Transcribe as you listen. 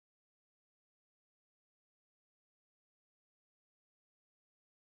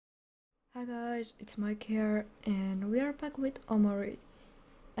Hi guys, it's Mike here and we are back with Omori,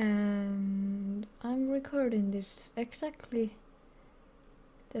 and I'm recording this exactly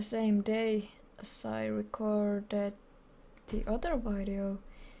the same day as I recorded the other video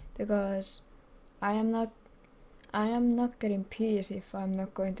because I am not getting peace if I'm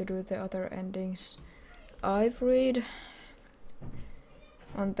not going to do the other endings. I've read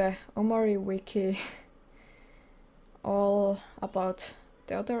on the Omori wiki all about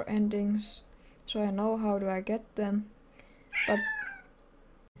the other endings, so I know how do I get them, but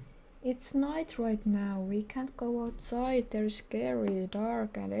it's night right now, we can't go outside, there is scary,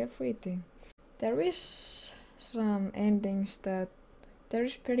 dark and everything. There is some endings that there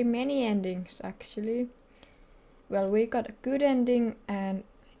is pretty many endings actually. Well, we got a good ending and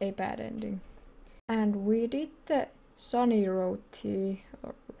a bad ending, and we did the sunny roti,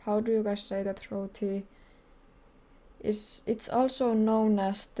 or how do you guys say that roti? It's also known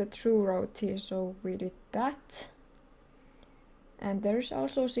as the true roti, so we did that. And there's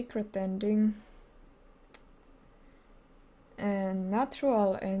also secret ending and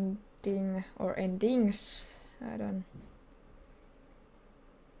natural ending or endings. I don't.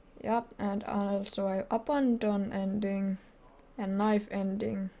 Yep, and also a abandon ending and knife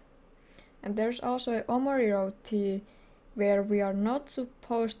ending. And there's also a Omori roti where we are not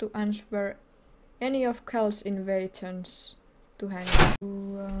supposed to answer any of Kel's invasions to hang.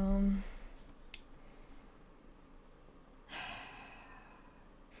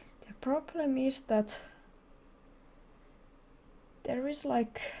 The problem is that there is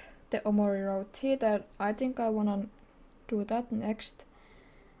like the Omori roti that I think I wanna do that next.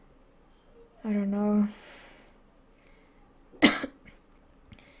 I don't know.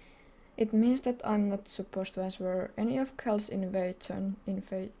 It means that I'm not supposed to answer any of Kel's invasions.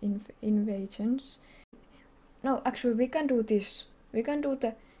 No, actually we can do this. We can do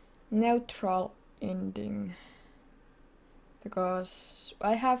the neutral ending. Because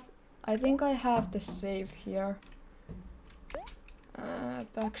I think I have the save here.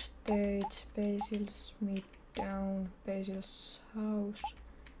 Backstage, Basil's meet down, Basil's house.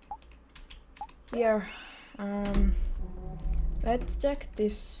 Here. Let's check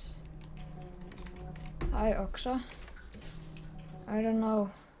this. Hi Oksa. I don't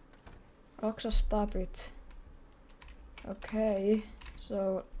know. Oksa, stop it. Okay,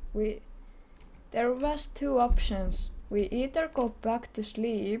 so there was two options. We either go back to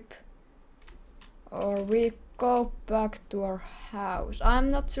sleep or we go back to our house. I'm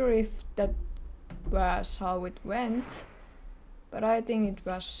not sure if that was how it went, but I think it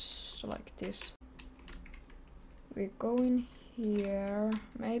was like this. We go in here,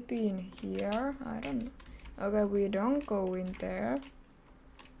 maybe in here, I don't know. Okay, we don't go in there.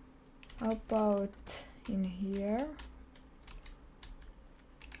 How about in here?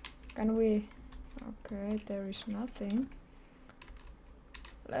 Can we? Okay, there is nothing.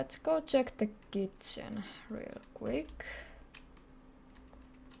 Let's go check the kitchen real quick.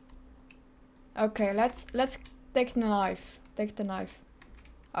 Okay, let's take the knife. Take the knife.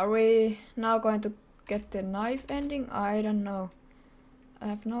 Are we now going to get the knife ending? I don't know. I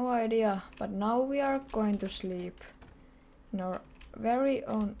have no idea. But now we are going to sleep in our very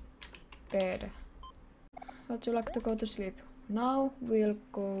own bed. Would you like to go to sleep? Now we'll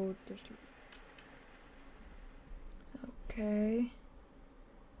go to sleep. Okay.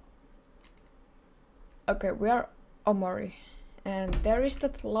 Okay, we are Omori. And there is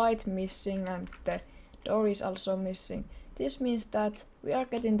that light missing and the door is also missing. This means that we are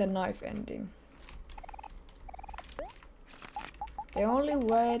getting the knife ending. The only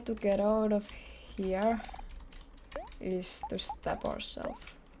way to get out of here is to stab ourselves.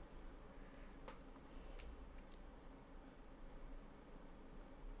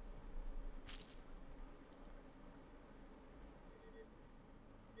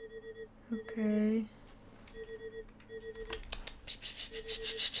 Okay.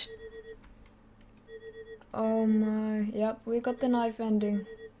 Oh my, yep, we got the knife ending.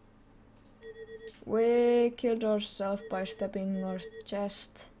 We killed ourselves by stabbing our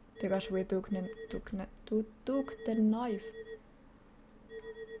chest because we took the knife.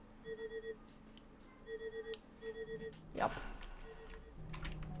 Yep.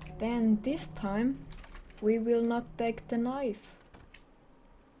 Then this time we will not take the knife.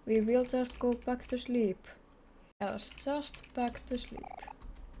 We will just go back to sleep. Yes, just back to sleep.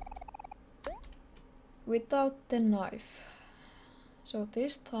 Without the knife. So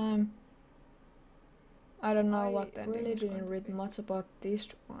this time I don't know what I really didn't read much about this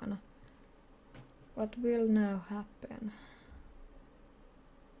one. What will now happen?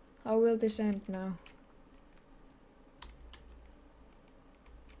 How will this end now?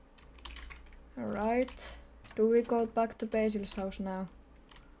 Alright. Do we go back to Basil's house now?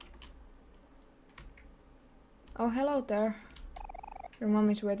 Oh, hello there. Your mom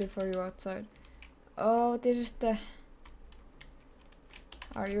is waiting for you outside. Oh, this is the...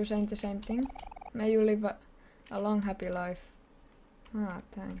 Are you saying the same thing? May you live a long, happy life. Ah,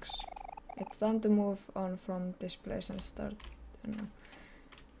 thanks. It's time to move on from this place and start...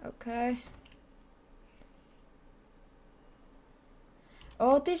 Okay.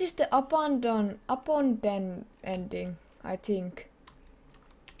 Oh, this is the abandon ending, I think.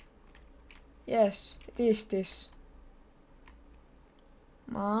 Yes, it is this.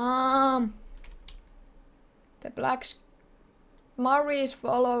 Mom! The black Mari is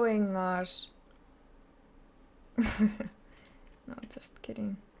following us. No, just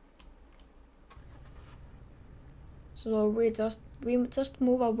kidding. So we just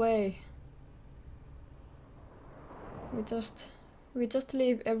move away. We just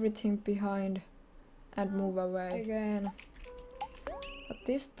leave everything behind and move away again. But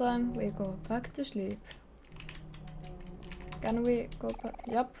this time we go back to sleep. Can we go back?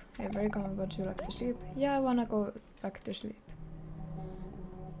 Yup. Hey, very common. Would you like to sleep? Yeah, I wanna go back to sleep.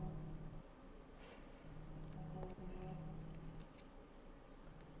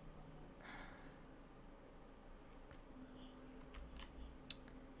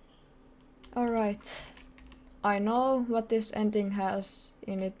 Alright. I know what this ending has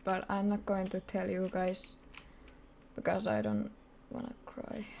in it, but I'm not going to tell you guys because I don't wanna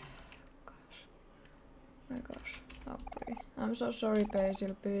cry. Gosh. My gosh. Aubrey. I'm so sorry,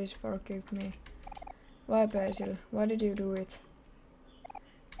 Basil. Please forgive me. Why, Basil? Why did you do it?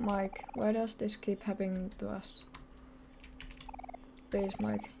 Mike, why does this keep happening to us? Please,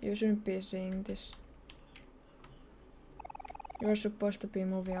 Mike, you shouldn't be seeing this. You're supposed to be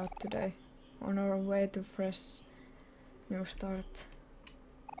moving out today. On our way to fresh new start.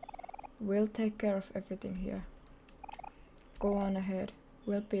 We'll take care of everything here. Go on ahead.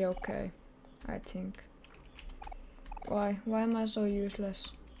 We'll be okay, I think. Why? Why am I so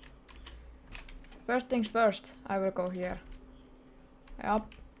useless? First things first, I will go here.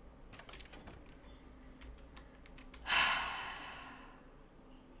 Yup.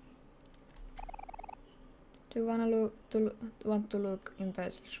 Do you want to look in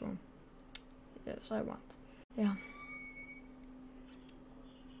Basil's room? Yes, I want. Yeah.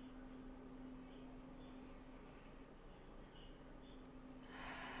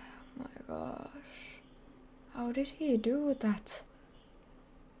 My gosh. How did he do that?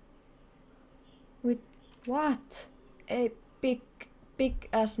 With what? A big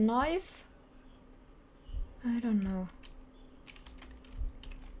ass knife? I don't know.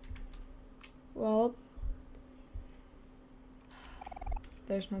 Well,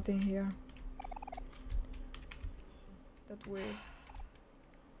 there's nothing here. That weird.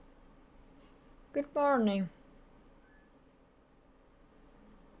 Good morning.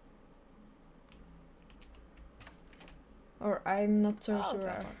 Or I'm not so sure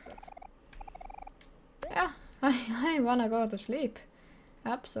about that. Yeah, I wanna go to sleep.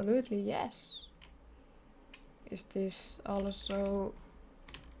 Absolutely, yes. Is this also...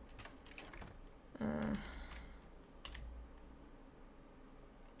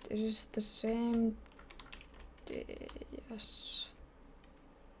 this is the same day, yes.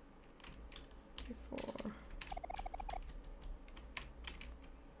 Before.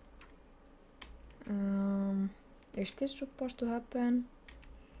 Is this supposed to happen?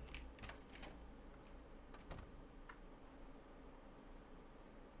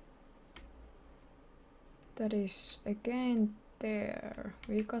 That is again there.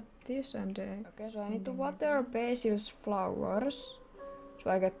 We got this and okay, so I need to water Basil's flowers. So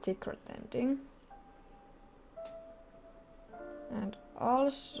I get secret ending. And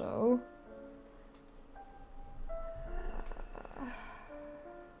also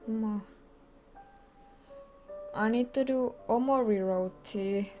I need to do Omori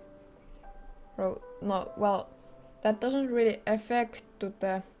roti. No, well, that doesn't really affect to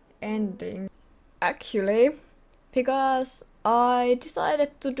the ending. Actually, because I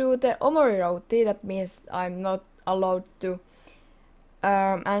decided to do the Omori roti, that means I'm not allowed to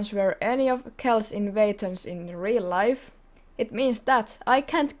answer any of Kel's invasions in real life. It means that I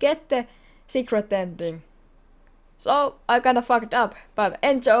can't get the secret ending. So I kinda fucked up, but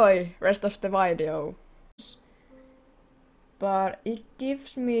enjoy rest of the video. But it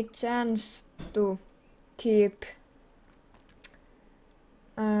gives me chance to keep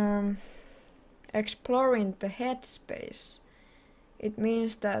exploring the headspace. It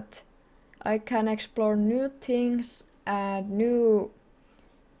means that I can explore new things and new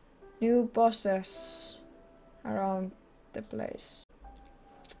bosses around the place.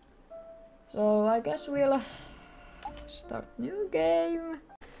 So I guess we'll start new game.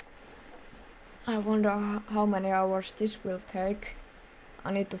 I wonder how many hours this will take.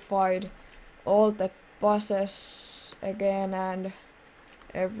 I need to find all the bosses again and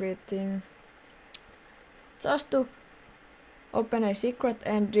everything. Just to open a secret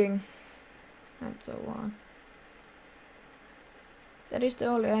ending and so on. That is the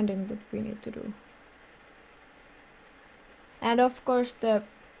only ending that we need to do. And of course the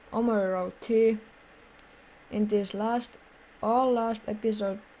Omori Road T. In these last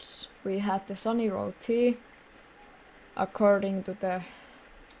episodes we had the Sunny Road T. According to the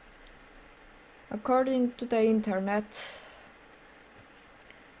internet.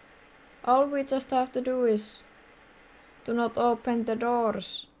 All we just have to do is do not open the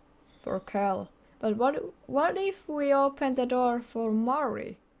doors for Cal. But what if we open the door for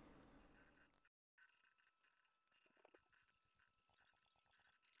Mari?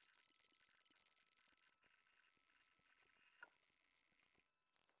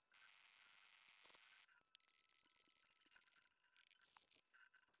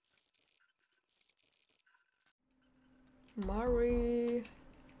 Mari.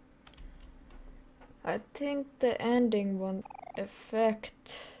 I think the ending won't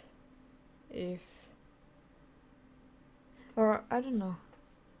affect if... Or I don't know.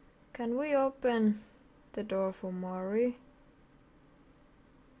 Can we open the door for Mari?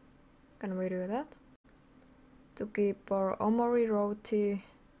 Can we do that? To keep our Omori Roti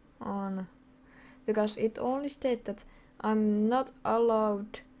on. Because it only states that I'm not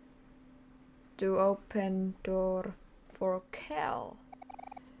allowed to open door for Cal.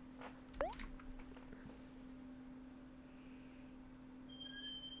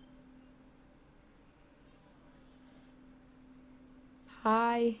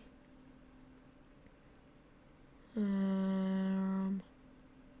 Hi.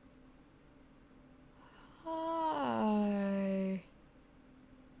 Hi.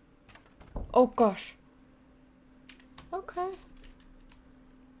 Oh gosh. Okay.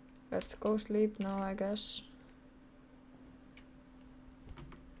 Let's go sleep now, I guess.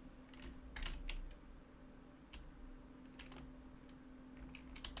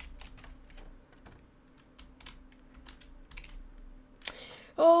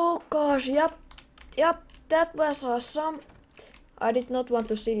 Oh gosh, yep, that was awesome. I did not want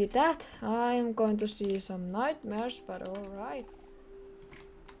to see that. I'm going to see some nightmares, but alright.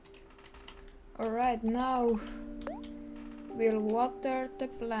 Alright, now we'll water the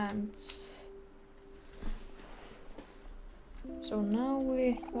plants. So now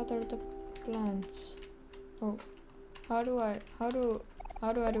we water the plants. Oh, how do I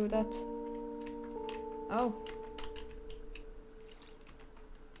do that? Oh.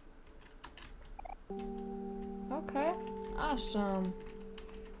 Okay, awesome.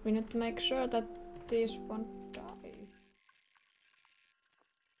 We need to make sure that these won't die.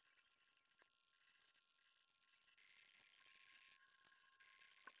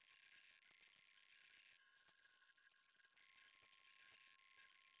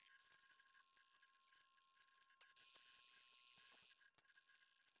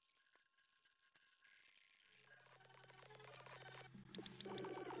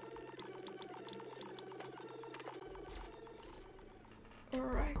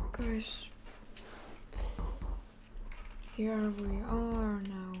 Alright guys, here we are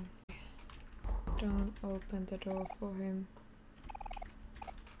now. Don't open the door for him.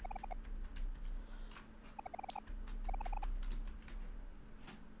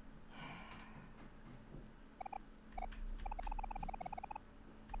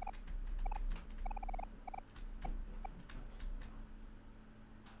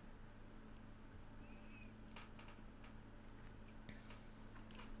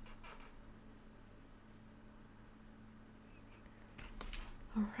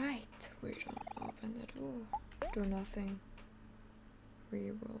 Alright, we don't open the door. Do nothing.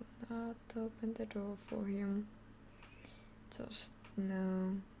 We will not open the door for him. Just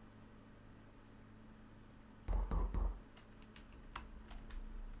no.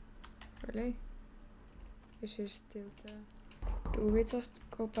 Really? Is he still there? Do we just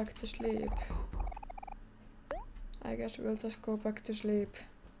go back to sleep? I guess we'll just go back to sleep.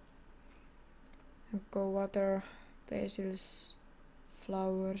 And go water Basil's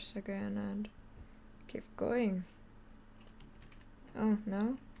flowers again and keep going. Oh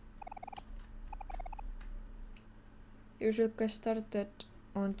no? You should get started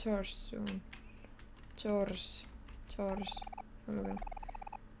on chores soon. Chores.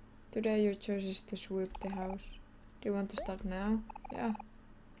 Today your choice is to sweep the house. Do you want to start now? Yeah.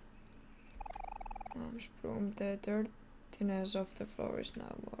 Mom's broom, the dirtiness of the floor is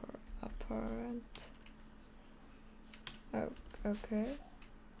now more apparent. current. Oh, okay.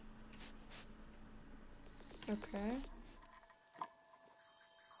 Okay.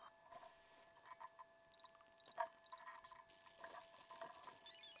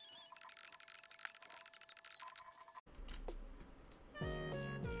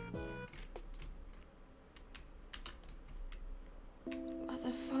 What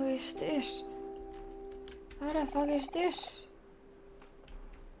the fuck is this? What the fuck is this?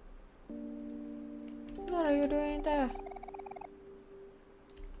 What are you doing there?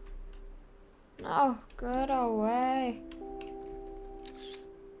 No, get away.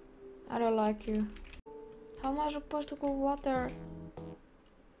 I don't like you. How am I supposed to go water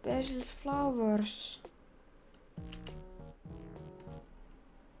Basil's flowers?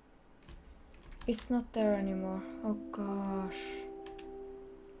 It's not there anymore. Oh gosh.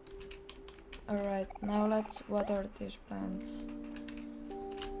 Alright, now let's water these plants.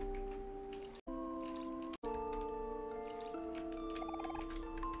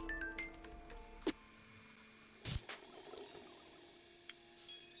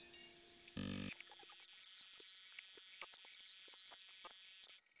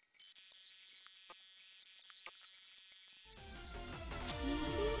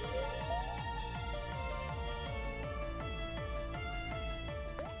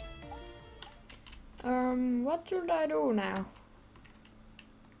 What should I do now?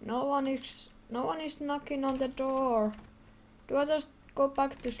 No one is knocking on the door. Do I just go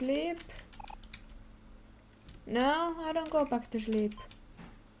back to sleep? No, I don't go back to sleep.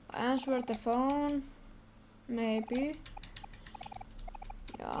 I answer the phone. Maybe.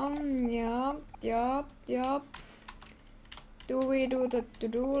 Yup. Do we do the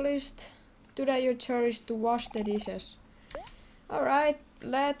to-do list? Today your chore is to wash the dishes. Alright,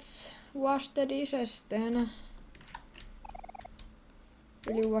 let's wash the dishes then.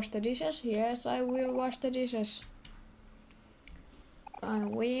 Will you wash the dishes? Yes, I will wash the dishes. I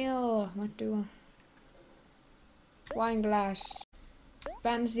will. What do you want? Wine glass.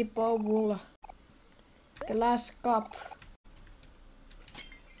 Fancy bowl. Glass cup.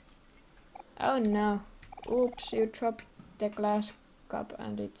 Oh no. Oops, you dropped the glass cup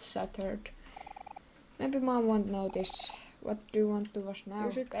and it's shattered. Maybe mom won't notice. What do you want to wash now?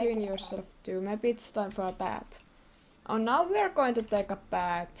 You should clean yourself too. Maybe it's time for a bath. Oh, now we are going to take a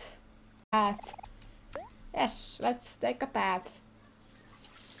bath. Yes, let's take a bath.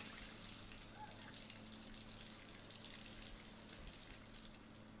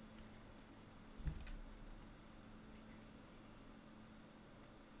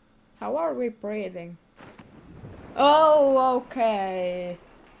 How are we breathing? Oh, okay.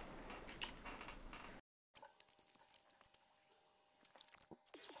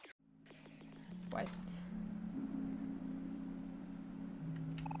 Wait.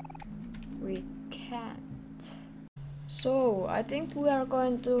 We can't. So, I think we are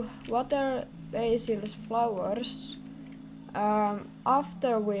going to water Basil's flowers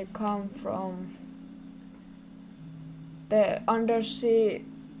after we come from the undersea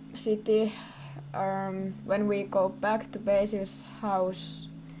city, when we go back to Basil's house,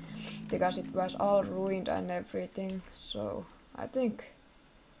 because it was all ruined and everything. So, I think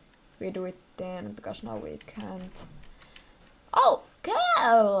we do it then, because now we can't. Oh,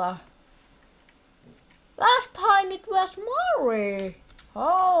 Kel! Last time it was Omori!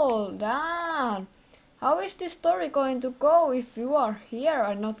 Hold on! How is this story going to go if you are here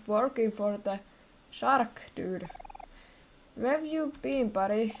and not working for the shark dude? Where have you been,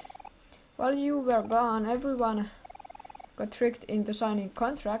 buddy? While you were gone, everyone got tricked into signing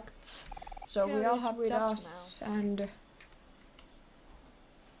contracts, so we all have jobs now.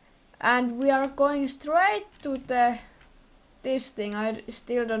 And we are going straight to this thing. I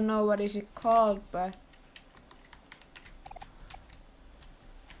still don't know what is it called, but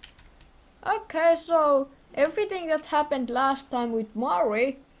okay, so everything that happened last time with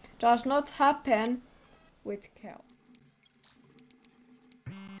Omori does not happen with Kel.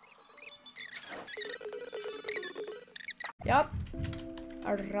 Yup.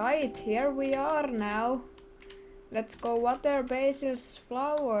 Alright, here we are now. Let's go water Basil's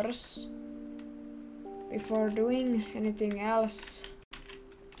flowers before doing anything else.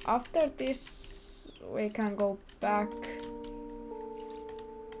 After this, we can go back.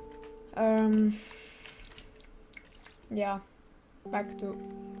 Yeah, back to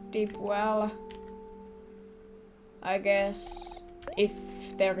deep well, I guess, if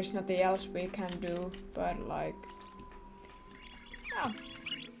there is nothing else we can do, but like, yeah.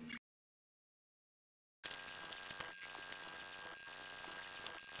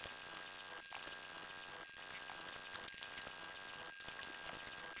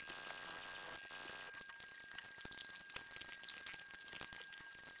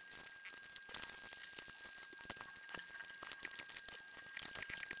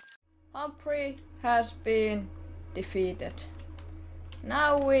 Omori has been defeated.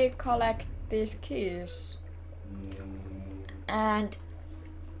 Now we collect these keys. And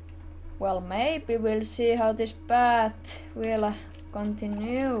well, maybe we'll see how this path will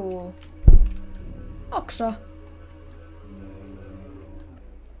continue. Oksa.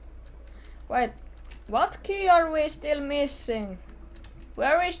 Wait, what key are we still missing?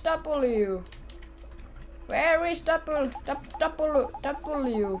 Where is W? Where is W?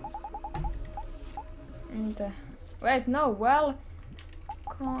 And wait, no, well,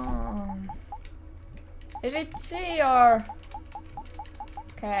 come. Is it C or?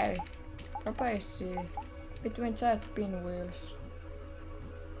 Okay, probably C. Between that pinwheels.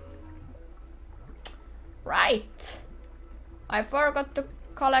 Right! I forgot to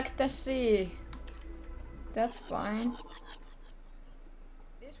collect the C. That's fine.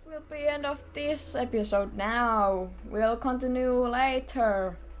 This will be end of this episode now. We'll continue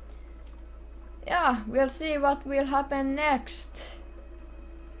later. Yeah, we'll see what will happen next.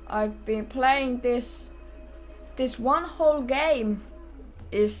 I've been playing this one whole game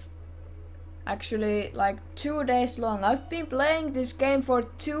is actually like 2 days long. I've been playing this game for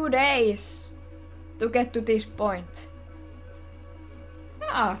 2 days to get to this point.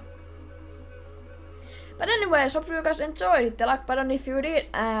 Yeah. But anyways, hope you guys enjoyed. Hit the like button if you did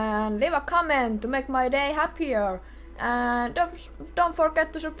and leave a comment to make my day happier. And don't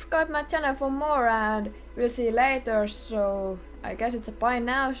forget to subscribe my channel for more, and we'll see you later. So I guess it's a bye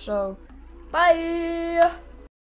now, so bye!